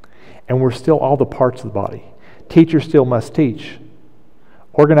 And we're still all the parts of the body. Teachers still must teach.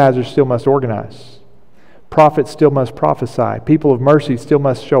 Organizers still must organize. Prophets still must prophesy. People of mercy still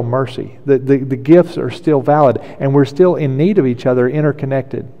must show mercy. The gifts are still valid. And we're still in need of each other,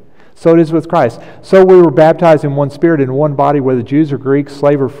 interconnected. So it is with Christ. So we were baptized in one spirit, in one body, whether Jews or Greeks,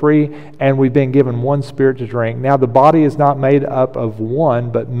 slave or free, and we've been given one spirit to drink. Now the body is not made up of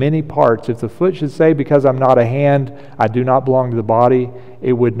one, but many parts. If the foot should say, because I'm not a hand, I do not belong to the body,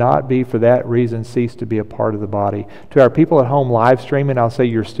 it would not be for that reason cease to be a part of the body. To our people at home live streaming, I'll say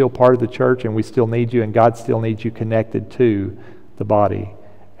you're still part of the church, and we still need you, and God still needs you connected to the body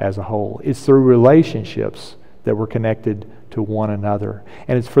as a whole. It's through relationships that we're connected to one another.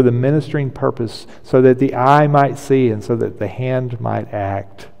 And it's for the ministering purpose so that the eye might see and so that the hand might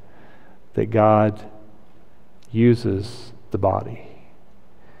act, that God uses the body.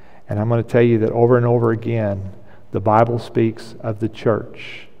 And I'm going to tell you that over and over again, the Bible speaks of the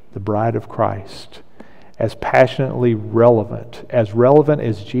church, the bride of Christ, as passionately relevant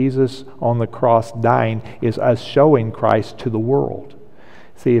as Jesus on the cross dying is us showing Christ to the world.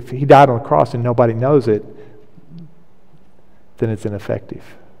 See, if he died on the cross and nobody knows it, then it's ineffective.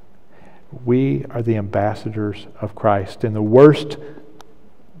 We are the ambassadors of Christ. And the worst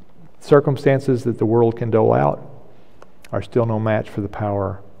circumstances that the world can dole out are still no match for the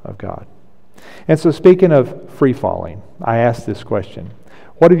power of God. And so, speaking of free falling, I asked this question: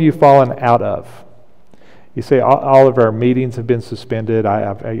 what have you fallen out of? You say all of our meetings have been suspended.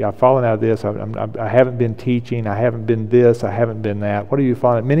 I've fallen out of this. I haven't been teaching. I haven't been this. I haven't been that. What have you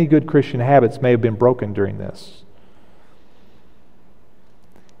fallen? Many good Christian habits may have been broken during this.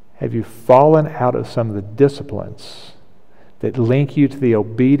 Have you fallen out of some of the disciplines that link you to the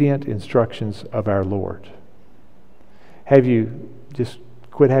obedient instructions of our Lord? Have you just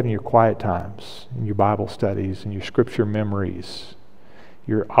quit having your quiet times and your Bible studies and your scripture memories,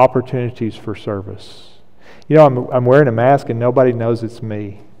 your opportunities for service? You know, I'm wearing a mask and nobody knows it's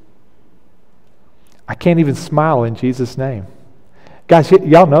me. I can't even smile in Jesus' name. Guys,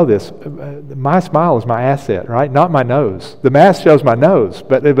 y'all know this. My smile is my asset, right? Not my nose. The mask shows my nose,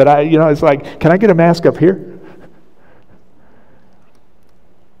 but I, you know, it's like, can I get a mask up here?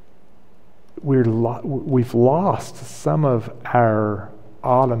 We've lost some of our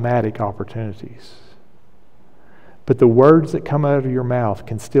automatic opportunities. But the words that come out of your mouth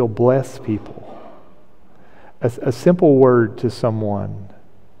can still bless people. A simple word to someone: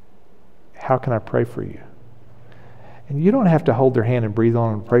 how can I pray for you? And you don't have to hold their hand and breathe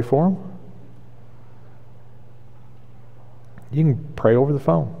on them and pray for them. You can pray over the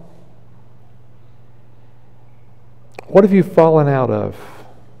phone. What have you fallen out of?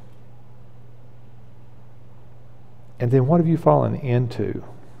 And then what have you fallen into?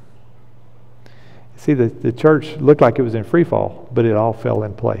 See, the church looked like it was in free fall, but it all fell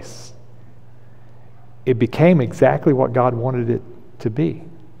in place. It became exactly what God wanted it to be.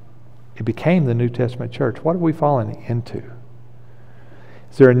 It became the New Testament church. What have we fallen into?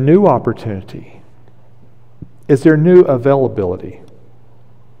 Is there a new opportunity? Is there new availability?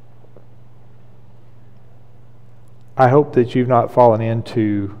 I hope that you've not fallen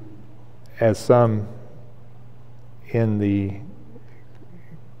into, as some in the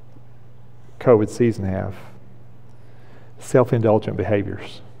COVID season have, self-indulgent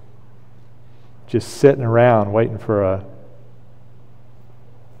behaviors. Just sitting around waiting for a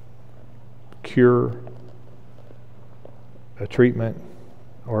cure, a treatment,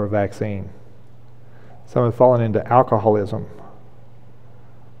 or a vaccine. Some have fallen into alcoholism.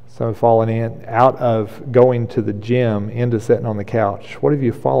 Some have fallen out of going to the gym into sitting on the couch. What have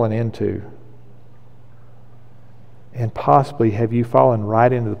you fallen into? And possibly have you fallen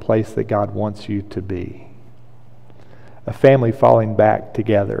right into the place that God wants you to be? A family falling back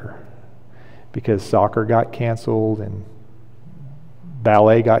together because soccer got canceled and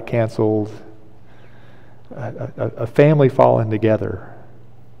ballet got canceled. A family falling together.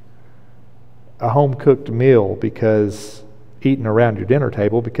 A home-cooked meal because eating around your dinner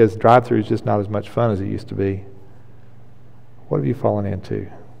table because drive-thru is just not as much fun as it used to be. What have you fallen into?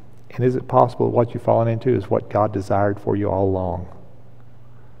 And is it possible that what you've fallen into is what God desired for you all along?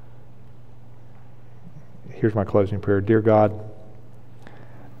 Here's my closing prayer. Dear God,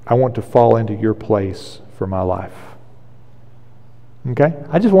 I want to fall into your place for my life. Okay?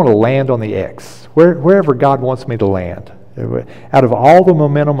 I just want to land on the X, wherever God wants me to land. Out of all the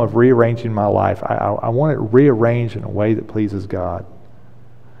momentum of rearranging my life, I want it rearranged in a way that pleases God.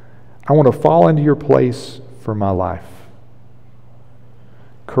 I want to fall into your place for my life.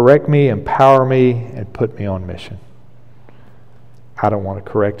 Correct me, empower me, and put me on mission. I don't want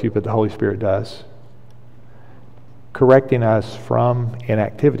to correct you, but the Holy Spirit does. Correcting us from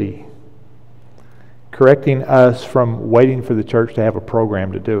inactivity. Correcting us from waiting for the church to have a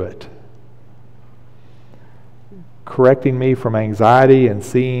program to do it. Correcting me from anxiety and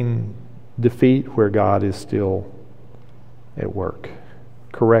seeing defeat where God is still at work.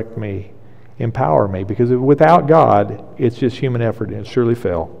 Correct me. Empower me, because without God, it's just human effort and it'll surely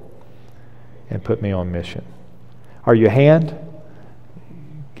fail. And put me on mission. Are you a hand?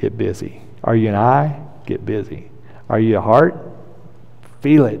 Get busy. Are you an eye? Get busy. Are you a heart?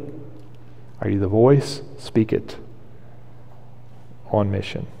 Feel it. Are you the voice? Speak it. On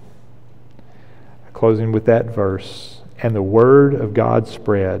mission. Closing with that verse. And the word of God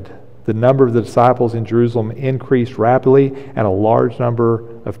spread. The number of the disciples in Jerusalem increased rapidly, and a large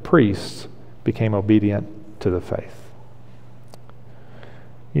number of priests became obedient to the faith.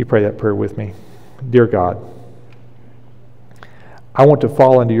 You pray that prayer with me. Dear God, I want to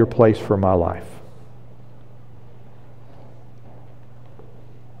fall into your place for my life.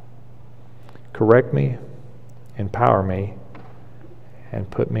 Correct me, empower me, and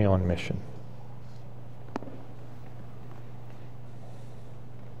put me on mission.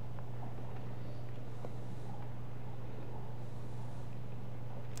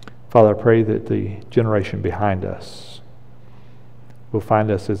 Father, I pray that the generation behind us will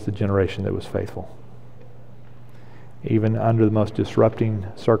find us as the generation that was faithful. Even under the most disrupting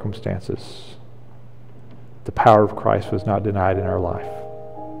circumstances, the power of Christ was not denied in our life.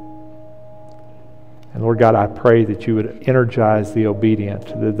 And Lord God, I pray that you would energize the obedient,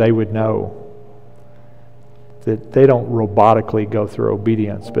 that they would know that they don't robotically go through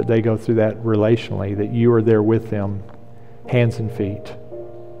obedience, but they go through that relationally, that you are there with them, hands and feet.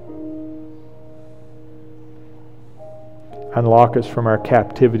 Unlock us from our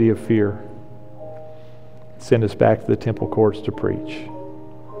captivity of fear. Send us back to the temple courts to preach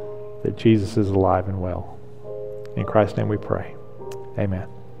that Jesus is alive and well. In Christ's name we pray. Amen.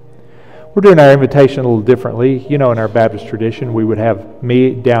 We're doing our invitation a little differently. You know, in our Baptist tradition, we would have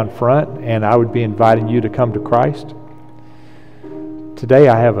me down front, and I would be inviting you to come to Christ. Today,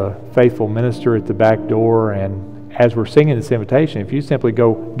 I have a faithful minister at the back door, and as we're singing this invitation, if you simply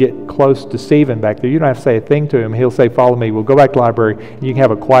go get close to Stephen back there, you don't have to say a thing to him. He'll say, follow me. We'll go back to the library, and you can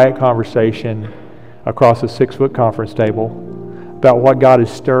have a quiet conversation across a 6-foot conference table about what God is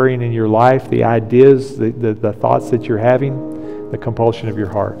stirring in your life, the ideas, the thoughts that you're having, the compulsion of your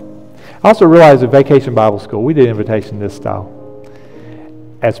heart. I also realize at Vacation Bible School, we did invitation this style.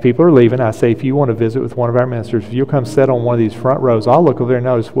 As people are leaving, I say, if you want to visit with one of our ministers, if you'll come sit on one of these front rows, I'll look over there and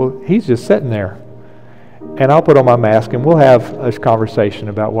notice, well, he's just sitting there. And I'll put on my mask and we'll have a conversation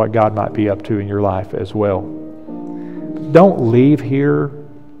about what God might be up to in your life as well. Don't leave here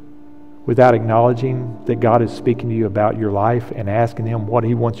without acknowledging that God is speaking to you about your life and asking Him what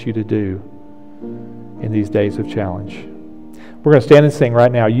He wants you to do in these days of challenge. We're going to stand and sing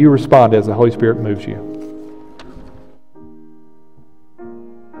right now. You respond as the Holy Spirit moves you.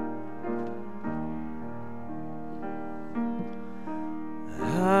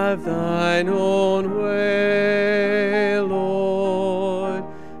 Have thine own way, Lord.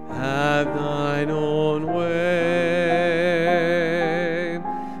 Have thine own way.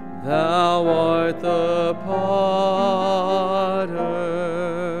 Thou art the potter.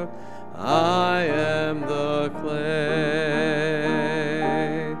 I am the clay.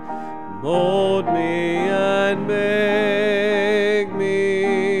 Mold me and make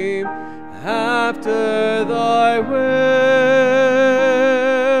me after thy will,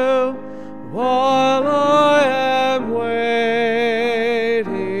 while I am waiting,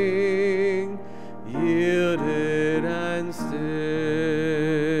 yielded and still.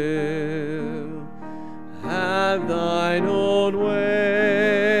 Have thine own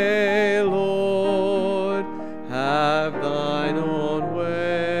way, Lord, have thine own way.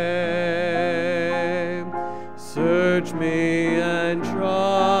 Search me and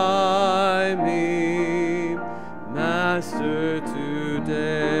try me, Master,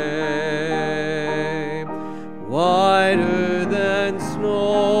 today. Whiter than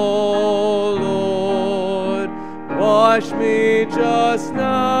snow, Lord, wash me just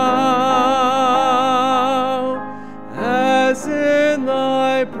now, as in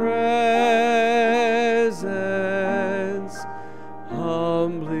thy presence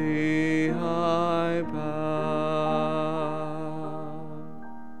humbly I bow.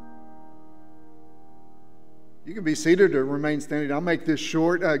 You can be seated or remain standing. I'll make this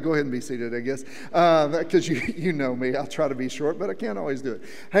short. Go ahead and be seated, I guess, because you know me. I'll try to be short, but I can't always do it.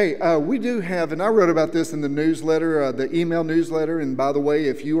 Hey, we do have, and I wrote about this in the newsletter, the email newsletter. And by the way,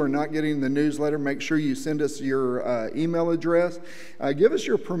 if you are not getting the newsletter, make sure you send us your email address. Give us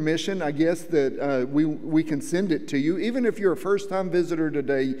your permission, I guess, that we can send it to you. Even if you're a first-time visitor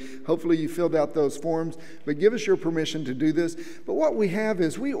today, hopefully you filled out those forms, but give us your permission to do this. But what we have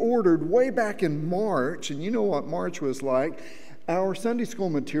is we ordered way back in March, and you know what March was like, our Sunday school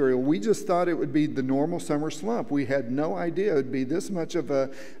material. We just thought it would be the normal summer slump. We had no idea it would be this much of a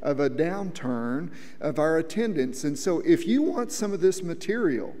downturn of our attendance. And so if you want some of this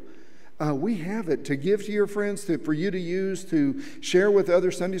material, we have it to give to your friends, for you to use, to share with other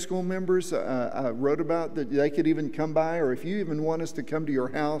Sunday school members. I wrote about that they could even come by, or if you even want us to come to your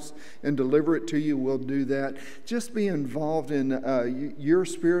house and deliver it to you, we'll do that. Just be involved in your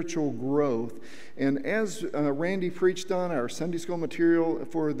spiritual growth. And as Randy preached on, our Sunday school material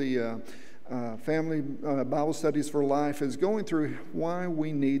for the Family Bible Studies for Life is going through why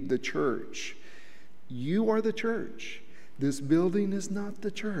we need the church. You are the church. This building is not the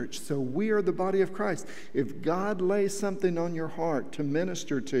church, so we are the body of Christ. If God lays something on your heart to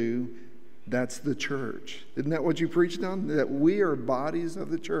minister to, That's the church. Isn't that what you preached on? That we are bodies of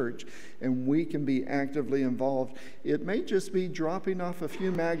the church and we can be actively involved. It may just be dropping off a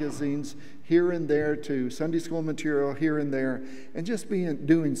few magazines here and there to Sunday school material here and there and just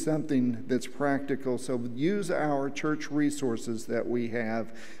doing something that's practical. So use our church resources that we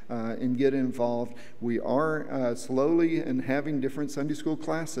have and get involved. We are slowly and having different Sunday school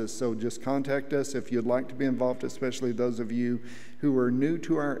classes, so just contact us if you'd like to be involved, especially those of you who are new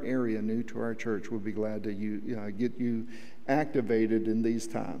to our area, new to our church. We'll be glad to get you activated in these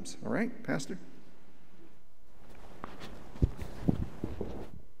times. All right, Pastor?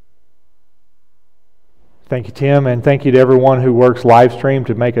 Thank you, Tim, and thank you to everyone who works live stream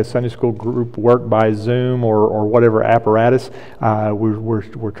to make a Sunday school group work by Zoom or whatever apparatus.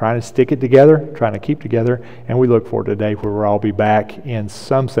 We're trying to stick it together, trying to keep together, and we look forward to a day where we'll all be back in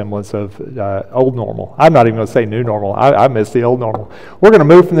some semblance of old normal. I'm not even going to say new normal. I miss the old normal. We're going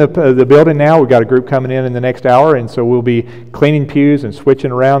to move from the building now. We've got a group coming in the next hour, and so we'll be cleaning pews and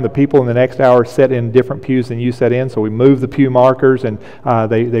switching around. The people in the next hour sit in different pews than you sat in, so we move the pew markers, and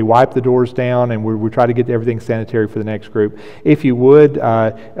they wipe the doors down, and we try to get everything sanitary for the next group. If you would,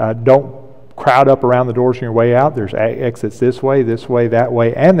 don't crowd up around the doors on your way out. There's exits this way, that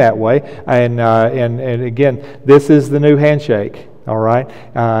way, and that way. And again, this is the new handshake. All right,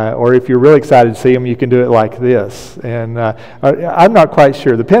 or if you're really excited to see them, you can do it like this. And I'm not quite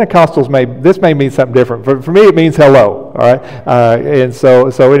sure. The Pentecostals this may mean something different. For me, it means hello. All right, and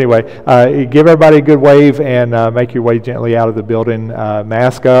so anyway, give everybody a good wave and make your way gently out of the building.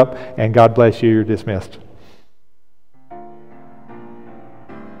 Mask up, and God bless you. You're dismissed.